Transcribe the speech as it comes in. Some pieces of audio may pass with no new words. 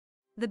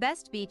The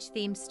best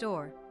beach-themed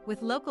store,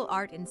 with local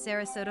art in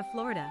Sarasota,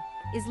 Florida,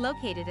 is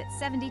located at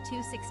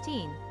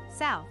 7216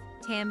 South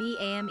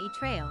Tam-E-Ame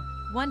Trail,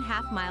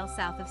 1/2 mile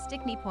south of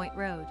Stickney Point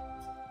Road.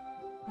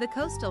 The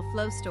Coastal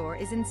Flow store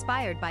is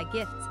inspired by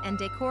gifts and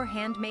decor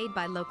handmade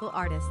by local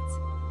artists,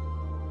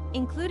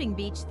 including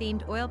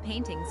beach-themed oil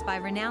paintings by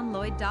renowned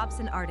Lloyd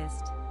Dobson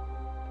artist.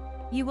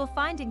 You will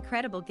find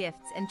incredible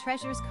gifts and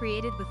treasures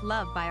created with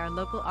love by our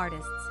local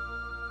artists.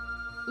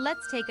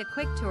 Let's take a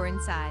quick tour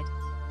inside.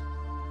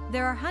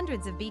 There are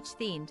hundreds of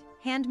beach-themed,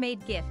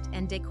 handmade gift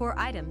and decor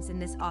items in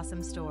this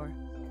awesome store.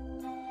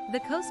 The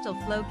Coastal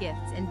Flow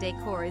gifts and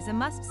decor is a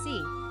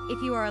must-see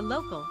if you are a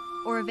local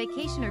or a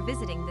vacationer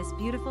visiting this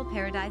beautiful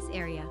paradise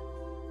area.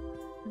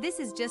 This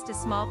is just a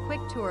small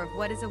quick tour of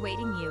what is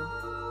awaiting you.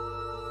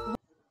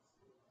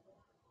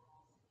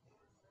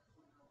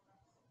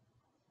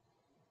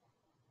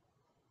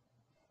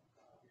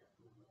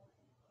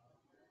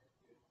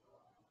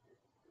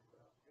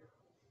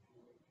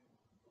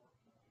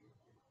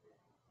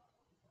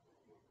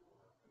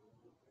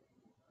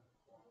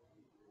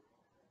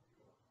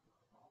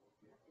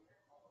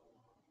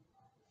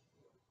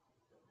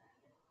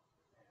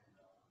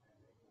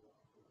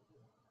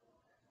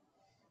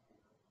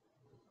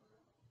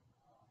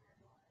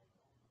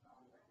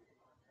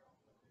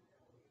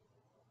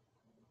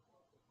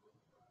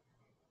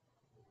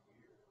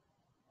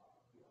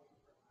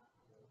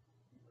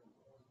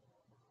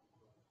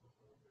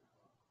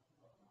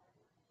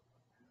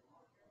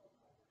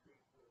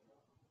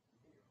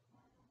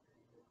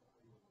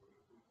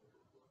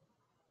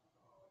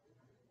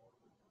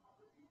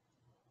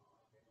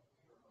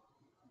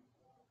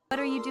 What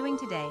are you doing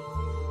today?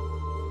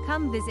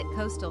 Come visit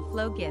Coastal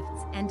Flow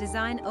Gifts and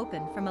Design,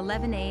 open from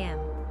 11 a.m.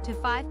 to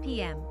 5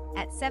 p.m.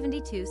 at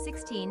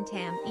 7216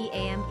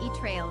 Tam-E-Ame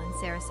Trail in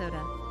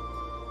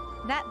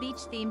Sarasota. That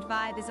beach-themed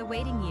vibe is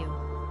awaiting you.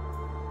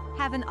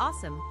 Have an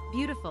awesome,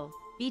 beautiful,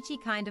 beachy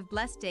kind of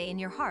blessed day in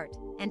your heart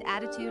and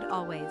attitude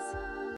always.